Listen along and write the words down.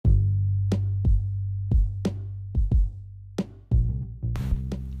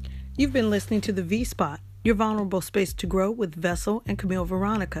You've been listening to the V-Spot, your vulnerable space to grow with Vessel and Camille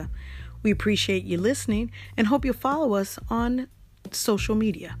Veronica. We appreciate you listening and hope you'll follow us on social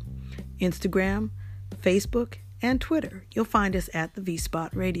media, Instagram, Facebook, and Twitter. You'll find us at the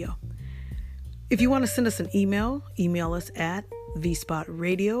V-Spot Radio. If you want to send us an email us at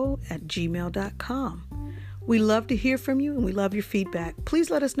vspotradio@gmail.com. We love to hear from you and we love your feedback. Please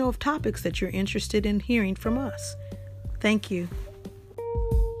let us know of topics that you're interested in hearing from us. Thank you.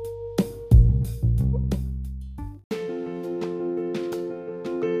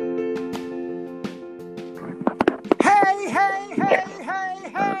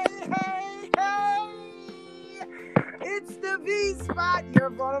 It's the V-Spot, your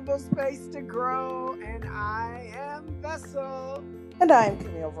vulnerable space to grow, and I am Vessel. And I am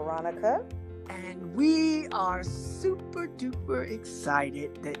Camille Veronica. And we are super duper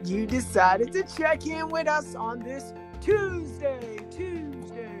excited that you decided to check in with us on this Tuesday.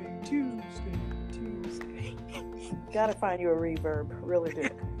 Gotta find you a reverb, really do.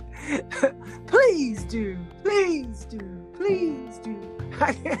 Please do.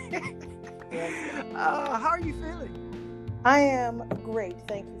 How are you feeling? I am great.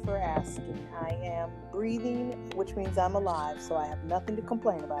 Thank you for asking. I am breathing, which means I'm alive, so I have nothing to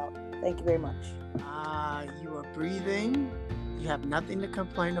complain about. Thank you very much. You are breathing. You have nothing to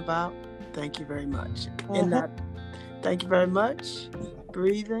complain about. Thank you very much. Thank you very much.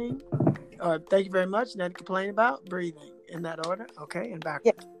 Breathing. Thank you very much. Nothing to complain about. Breathing. In that order. Okay. And back.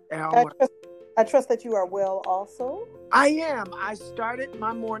 Yeah. I trust that you are well also. I am. I started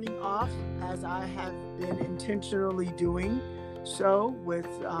my morning off as I have been intentionally doing so with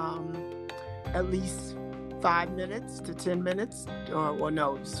at least 5 minutes to 10 minutes.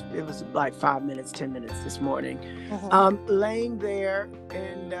 It was like 5 minutes, 10 minutes this morning. Laying there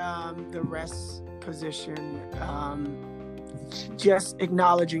in the rest position, just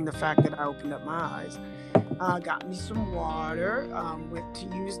acknowledging the fact that I opened up my eyes. Got me some water, went to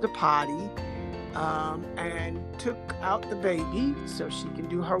use the potty, and took out the baby so she can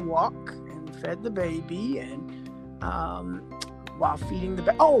do her walk, and fed the baby, and while feeding the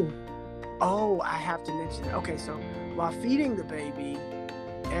baby, I have to mention it. Okay, so while feeding the baby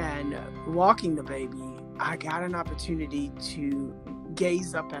and walking the baby, I got an opportunity to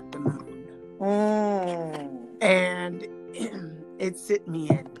gaze up at the moon. And it sit me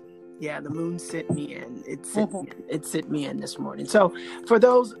in. Yeah, the moon sit me in. It sit me in this morning. So for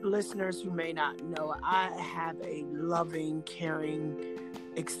those listeners who may not know, I have a loving, caring,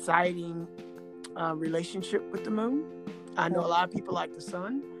 exciting relationship with the moon. I know a lot of people like the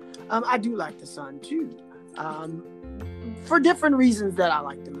sun. I do like the sun too. For different reasons that I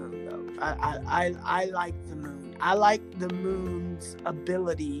like the moon though. I like the moon. I like the moon's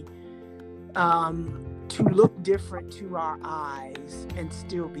ability to look different to our eyes and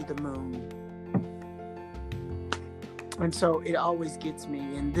still be the moon. And so it always gets me.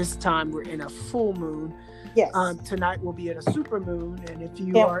 And this time we're in a full moon. Yes. Tonight we'll be at a super moon. And if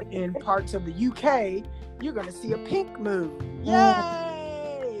you are in parts of the UK, you're going to see a pink moon.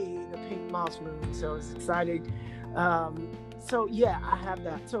 Yay! The pink moss moon. So it's exciting. So yeah, I have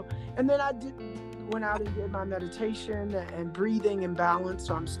that. So, and then went out and did my meditation and breathing in balance.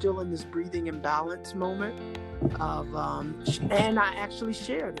 So I'm still in this breathing in balance moment of, and I actually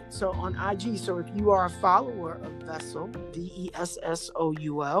shared it. So on IG. So if you are a follower of Vessel,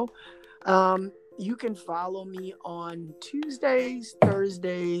 VESSOUL, you can follow me on Tuesdays,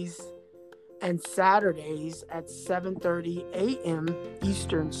 Thursdays, and Saturdays at 7:30 a.m.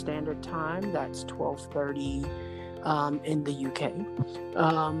 Eastern Standard Time. That's 12:30 in the UK.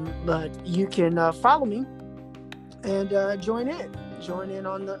 But you can follow me and join in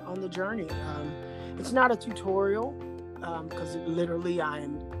on the journey. It's not a tutorial because literally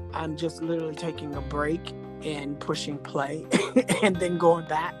I'm just literally taking a break and pushing play and then going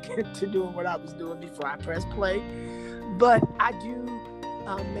back to doing what I was doing before I press play. But I do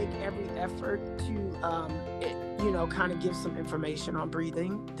make every effort to kind of give some information on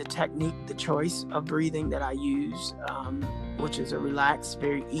breathing, the technique, the choice of breathing that I use, which is a relaxed,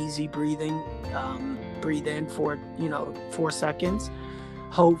 very easy breathing. Breathe in for 4 seconds,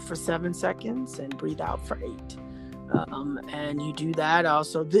 hold for 7 seconds, and breathe out for 8. And you do that.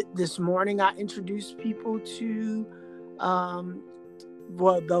 Also, this morning I introduced people to,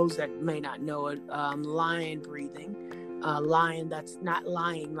 those that may not know it, lion breathing. Lying, that's not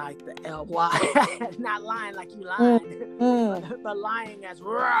lying like the L-Y, not lying like you lying, but lying as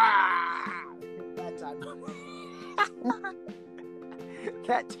rah, that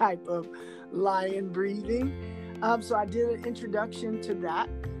type of lion breathing. So I did an introduction to that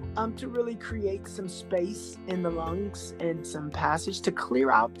to really create some space in the lungs and some passage to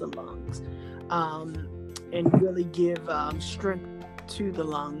clear out the lungs, and really give strength to the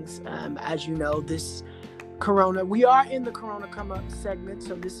lungs. As you know, this Corona, we are in the Corona Come Up segment,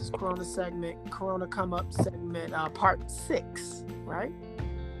 so this is Corona Come Up segment, part 6, right?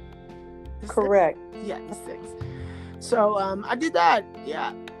 Correct. Yeah, 6. So I did that,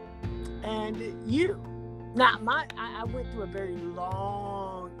 yeah. And I went through a very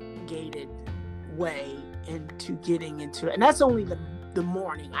elongated way into getting into it, and that's only the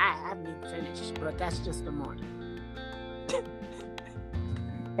morning. I haven't even finished, but that's just the morning.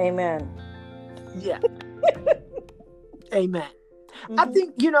 Amen. Yeah. Amen. Mm-hmm. I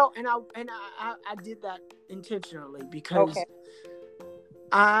think, and I did that intentionally because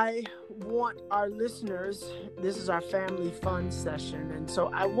I want our listeners, this is our family fun session, and so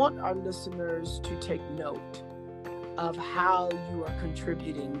I want our listeners to take note of how you are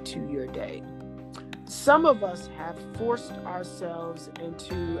contributing to your day. Some of us have forced ourselves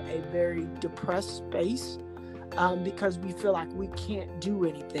into a very depressed space because we feel like we can't do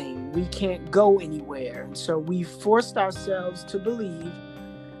anything, we can't go anywhere, and so we forced ourselves to believe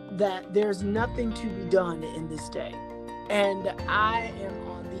that there's nothing to be done in this day. And I am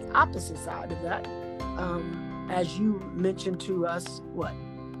on the opposite side of that. As you mentioned to us,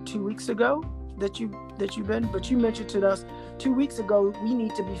 2 weeks ago that you mentioned to us 2 weeks ago, we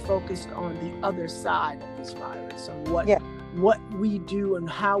need to be focused on the other side of this virus, and what we do and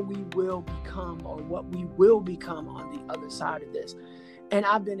how we will become, or what we will become on the other side of this. And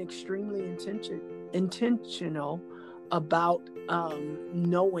I've been extremely intentional about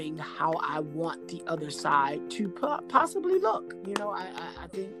knowing how I want the other side to possibly look. I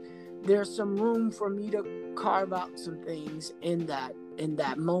think there's some room for me to carve out some things in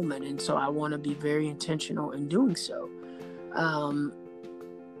that moment, and so I want to be very intentional in doing so.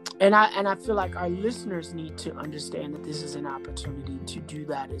 And I feel like our listeners need to understand that this is an opportunity to do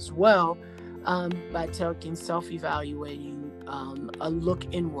that as well, by taking self-evaluating, a look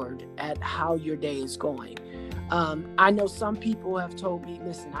inward at how your day is going. I know some people have told me,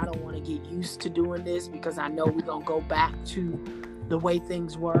 listen, I don't want to get used to doing this because I know we're going to go back to the way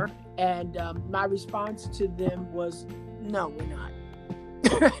things were. And my response to them was, no, we're not.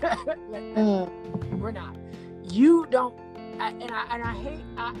 We're not. You don't,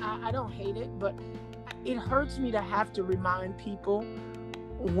 I don't hate it, but it hurts me to have to remind people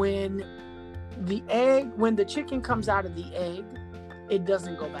when the chicken comes out of the egg, it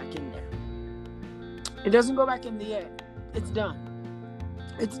doesn't go back in there. It doesn't go back in the egg. It's done.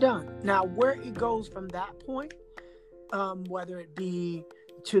 It's done. Now, where it goes from that point, whether it be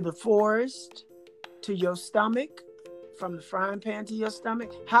to the forest, to your stomach, from the frying pan to your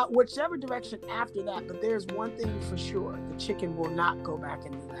stomach, whichever direction after that, but there's one thing for sure: the chicken will not go back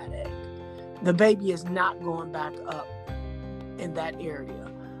into that egg. The baby is not going back up in that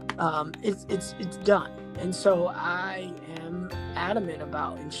area. It's done. And so I am adamant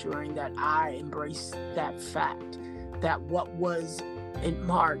about ensuring that I embrace that fact that what was in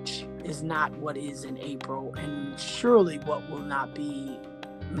March is not what is in April, and surely what will not be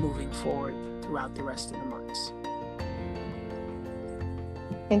moving forward throughout the rest of the months.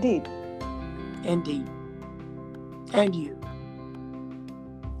 Indeed. And you.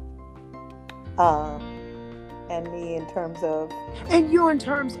 And me in terms of? And you in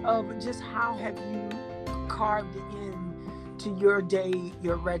terms of just how have you carved in to your day,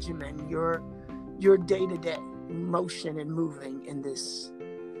 your regimen, your day-to-day motion and moving in this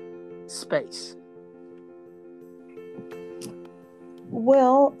space?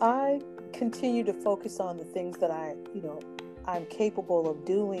 Well, I continue to focus on the things that I'm capable of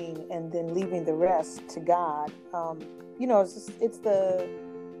doing, and then leaving the rest to God.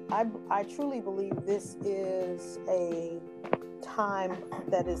 I truly believe this is a time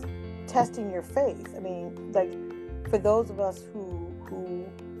that is testing your faith. I mean, like, for those of us who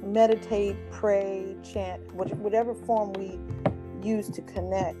meditate, pray, chant, whatever form we use to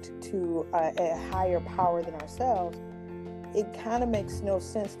connect to a higher power than ourselves, it kind of makes no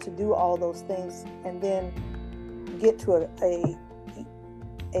sense to do all those things and then get to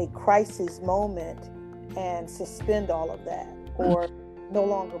a crisis moment and suspend all of that, or no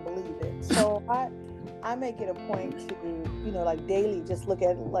longer believe it. So I make it a point to, daily just look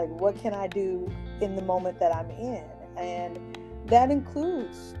at, what can I do in the moment that I'm in? And that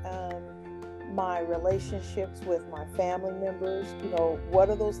includes my relationships with my family members. What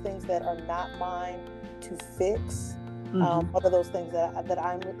are those things that are not mine to fix? What are those things that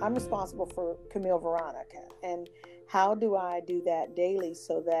I'm responsible for, Camille Veronica? And how do I do that daily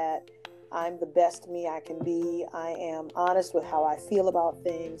so that I'm the best me I can be. I am honest with how I feel about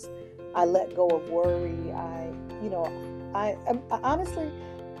things. I let go of worry. I honestly,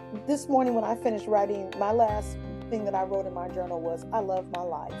 this morning when I finished writing, my last thing that I wrote in my journal was, I love my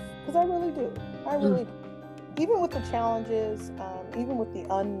life. Because I really do. I really do. Even with the challenges, even with the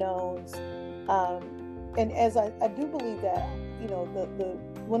unknowns. And as I do believe that, the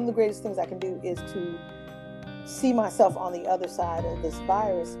one of the greatest things I can do is to see myself on the other side of this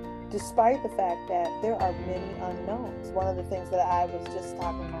virus, despite the fact that there are many unknowns. One of the things that I was just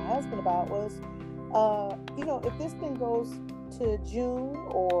talking to my husband about was, if this thing goes to June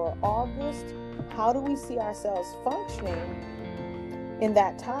or August, how do we see ourselves functioning in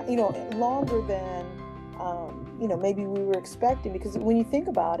that time, longer than, maybe we were expecting? Because when you think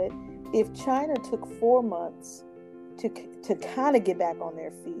about it, if China took 4 months to kind of get back on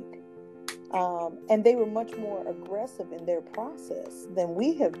their feet, and they were much more aggressive in their process than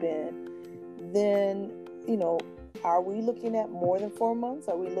we have been, then, are we looking at more than 4 months?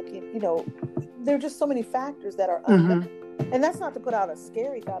 Are we looking, there are just so many factors that are unknown. And that's not to put out a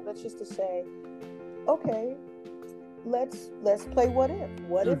scary thought. That's just to say, okay, let's play what if.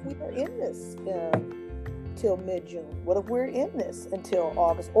 What if we are in this till mid-June? What if we're in this until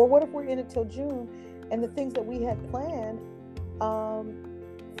August? Or what if we're in it till June, and the things that we had planned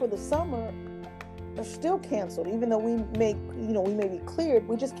for the summer are still canceled, even though we may be cleared,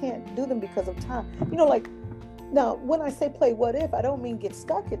 we just can't do them because of time. Now, when I say play what if, I don't mean get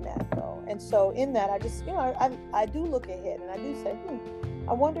stuck in that, though. And so in that, I just, I do look ahead, and I do say,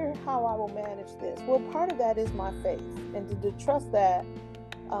 I wonder how I will manage this. Well, part of that is my faith, and to trust that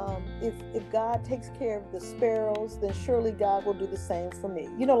if God takes care of the sparrows, then surely God will do the same for me.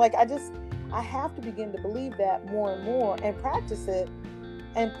 I have to begin to believe that more and more, and practice it,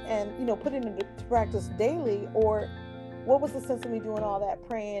 and put it into practice daily. Or what was the sense of me doing all that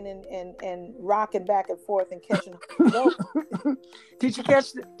praying and rocking back and forth and catching the Holy Ghost? Did you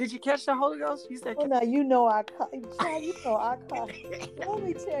catch the Holy Ghost? You said, now I caught. Let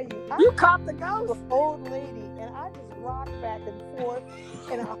me tell you, you caught the ghost. An old lady, and I just rocked back and forth,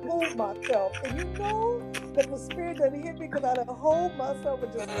 and I hold myself. And that the Spirit doesn't hit me because I done hold myself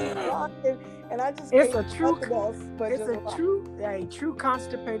and just keep rocking. And I just it's a true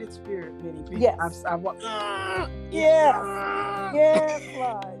constipated spirit, many people. Yes. Yes,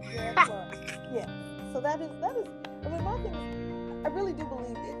 Lord. Yes. So that is. I mean, my thing is, I really do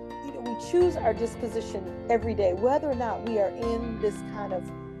believe it. We choose our disposition every day, whether or not we are in this kind of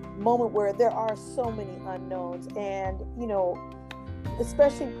moment where there are so many unknowns, and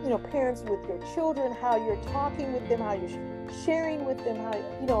especially parents with your children, how you're talking with them, how you're sharing with them, how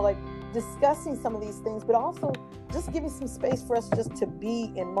discussing some of these things, but also just giving some space for us just to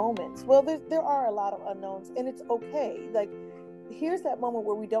be in moments. Well, there are a lot of unknowns, and it's okay. Here's that moment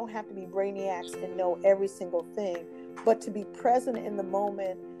where we don't have to be brainiacs and know every single thing, but to be present in the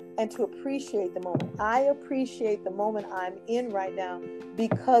moment and to appreciate the moment. I appreciate the moment I'm in right now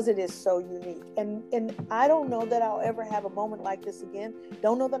because it is so unique. And I don't know that I'll ever have a moment like this again.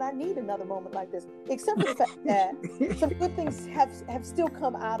 Don't know that I need another moment like this, except for the fact that some good things have still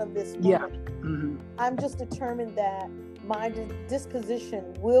come out of this moment. Yeah. Mm-hmm. I'm just determined that my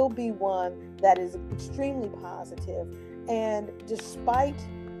disposition will be one that is extremely positive. And despite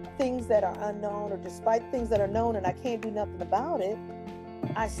things that are unknown, or despite things that are known and I can't do nothing about it,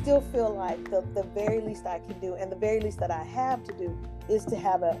 I still feel like the very least I can do, and the very least that I have to do, is to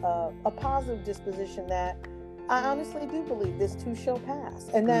have a positive disposition that I honestly do believe this too shall pass,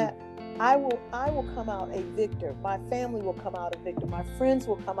 and that I will come out a victor. My family will come out a victor. My friends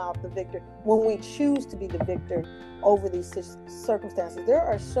will come out the victor when we choose to be the victor over these circumstances. There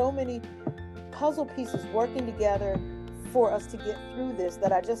are so many puzzle pieces working together for us to get through this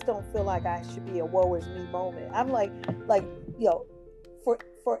that I just don't feel like I should be a woe is me moment. I'm like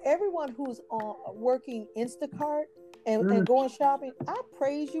for everyone who's working Instacart and going shopping, I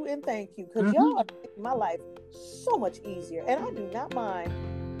praise you and thank you, because y'all are making my life so much easier, and I do not mind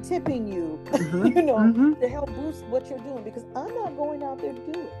tipping you, to help boost what you're doing, because I'm not going out there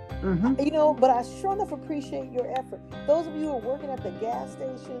to do it. But I sure enough appreciate your effort. Those of you who are working at the gas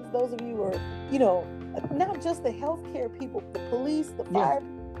stations, those of you who are, not just the healthcare people, the police, the fire,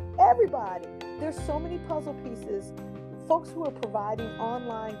 everybody. There's so many puzzle pieces. Folks who are providing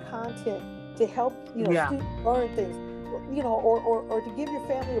online content to help, students learn things, or to give your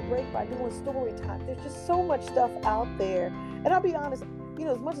family a break by doing story time. There's just so much stuff out there. And I'll be honest,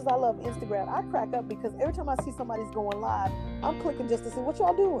 as much as I love Instagram, I crack up because every time I see somebody's going live, I'm clicking just to see what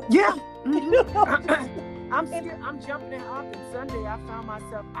y'all doing. Yeah. I'm jumping in up, and Sunday I found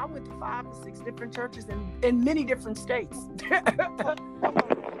myself, I went to 5 to 6 different churches in many different states.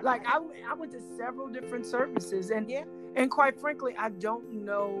 Like I went to several different services, and quite frankly, I don't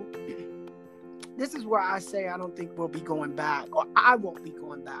know. This is where I say I don't think we'll be going back, or I won't be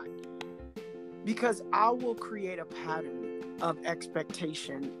going back, because I will create a pattern of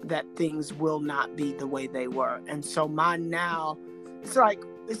expectation that things will not be the way they were. And so mine now, it's like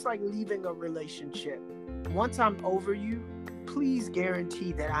leaving a relationship. Once I'm over you, please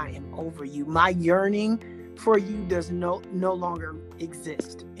guarantee that I am over you. My yearning for you does no longer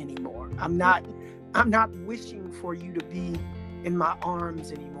exist anymore. I'm not wishing for you to be in my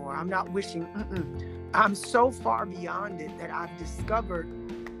arms anymore. I'm not wishing. I'm so far beyond it that I've discovered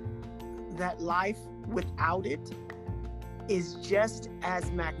that life without it is just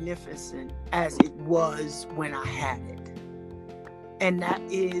as magnificent as it was when I had it. And that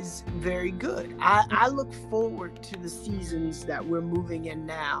is very good. I look forward to the seasons that we're moving in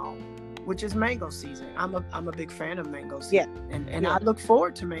now, which is mango season. I'm a big fan of mango season. And I look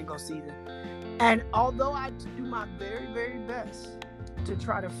forward to mango season. And although I do my very, very best to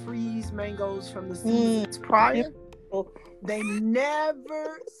try to freeze mangoes from the seasons prior, they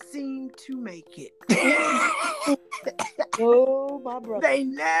never seem to make it. Oh, my brother. They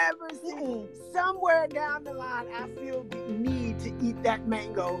never seem. Somewhere down the line, I feel the need to eat that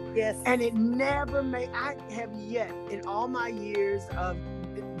mango. Yes. And it never I have yet, in all my years of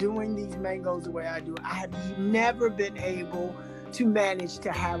doing these mangoes the way I do, I have never been able to manage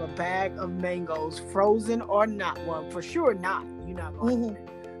to have a bag of mangoes, frozen or not. Well, for sure not. You're not going to.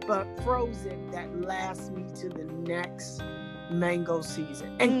 But frozen, that lasts me to the next mango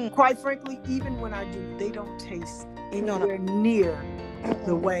season. And quite frankly, even when I do, they don't taste anywhere near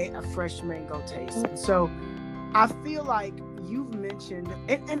the way a fresh mango tastes. And so I feel like you've mentioned,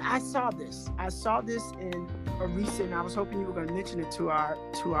 and I saw this in a recent, I was hoping you were going to mention it to our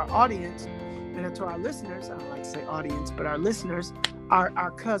audience and to our listeners. I don't like to say audience, but our listeners,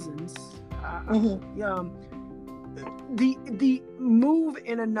 our cousins, the move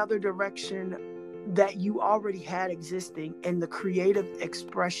in another direction that you already had existing, and the creative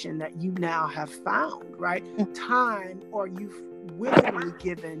expression that you now have found, right? Time, or you've willingly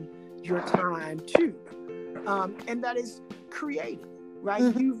given your time to, and that is creating, right?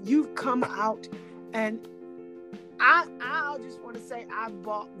 You've come out, and I just want to say I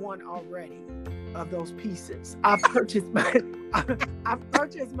bought one already of those pieces. I'm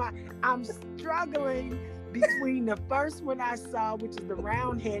struggling between the first one I saw, which is the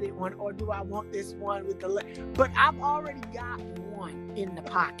round-headed one, or do I want this one with the but I've already got one in the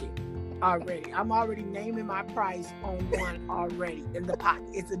pocket already. I'm already naming my price on one already in the pocket.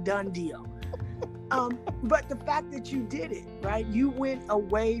 It's a done deal. But the fact that you did it, right? You went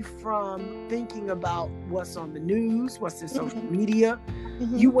away from thinking about what's on the news, what's in social media.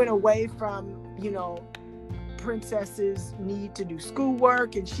 You went away from, princesses need to do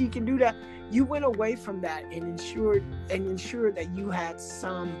schoolwork and she can do that. You went away from that and ensured that you had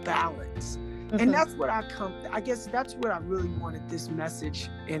some balance. And that's what I guess that's what I really wanted this message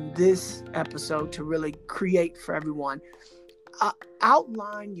in this episode to really create for everyone.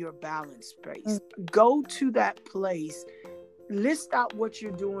 Outline your balance space. Go to that place. List out what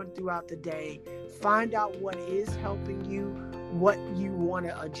you're doing throughout the day. Find out what is helping you, what you want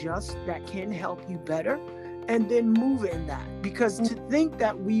to adjust that can help you better, and then move in that. Because to think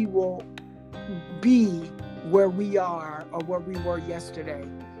that we will be where we are or where we were yesterday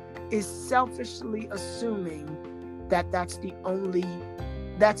is selfishly assuming that that's the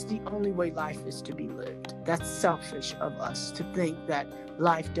only way life is to be lived. That's selfish of us to think that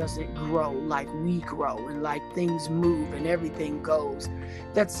life doesn't grow like we grow and like things move and everything goes.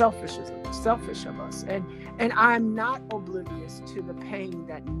 That's selfish of us. And I'm not oblivious to the pain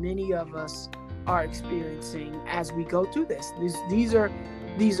that many of us are experiencing as we go through this. These are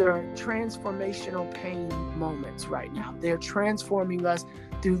transformational pain moments right now. They're transforming us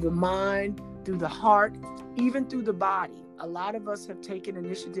through the mind, through the heart, even through the body. A lot of us have taken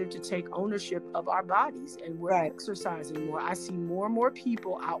initiative to take ownership of our bodies, and we're exercising more. I see more and more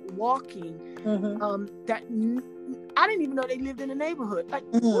people out walking that I didn't even know they lived in the neighborhood. Like,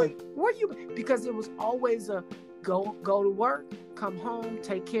 where you? Because it was always a go to work, come home,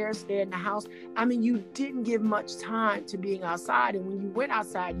 take care, stay in the house. I mean, you didn't give much time to being outside. And when you went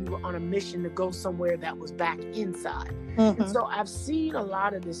outside, you were on a mission to go somewhere that was back inside. And so I've seen a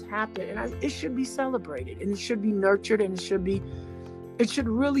lot of this happen, and it should be celebrated, and it should be nurtured, and it should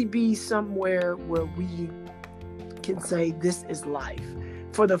really be somewhere where we can say, this is life.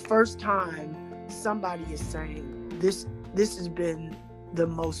 For the first time, somebody is saying, this has been the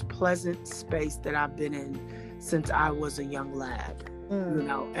most pleasant space that I've been in since I was a young lad,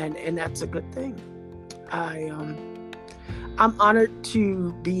 and that's a good thing. I'm honored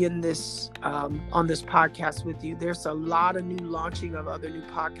to be in this on this podcast with you. There's a lot of new launching of other new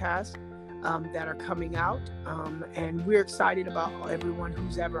podcasts that are coming out, and we're excited about everyone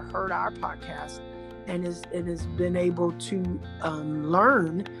who's ever heard our podcast and has been able to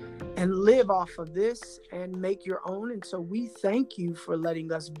learn and live off of this and make your own. And so we thank you for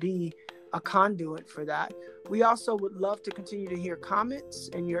letting us be a conduit for that. We also would love to continue to hear comments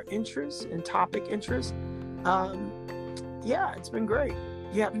and your interests and topic interests. Yeah, it's been great.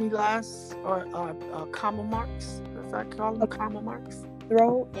 You have any last or comma marks, if I call them comma marks?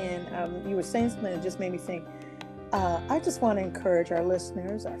 Throw in, you were saying something that just made me think. I just want to encourage our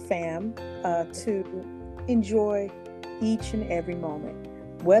listeners, our fam, to enjoy each and every moment.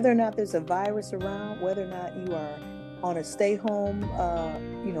 Whether or not there's a virus around, whether or not you are on a stay-home,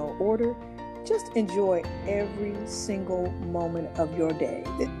 order, just enjoy every single moment of your day.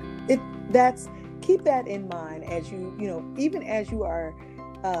 Keep that in mind as even as you are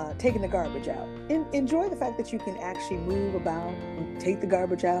taking the garbage out. Enjoy the fact that you can actually move about and take the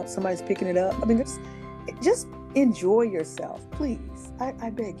garbage out. Somebody's picking it up. I mean, just enjoy yourself, please. I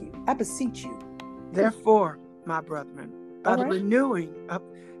beg you. I beseech you. Therefore, my brethren, by the renewing of,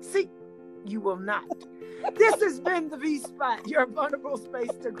 you will not. This has been the V-Spot, your vulnerable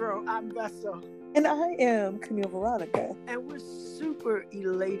space to grow. I'm Vessel. And I am Camille Veronica. And we're super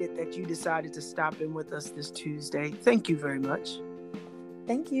elated that you decided to stop in with us this Tuesday. Thank you very much.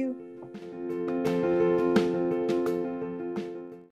 Thank you.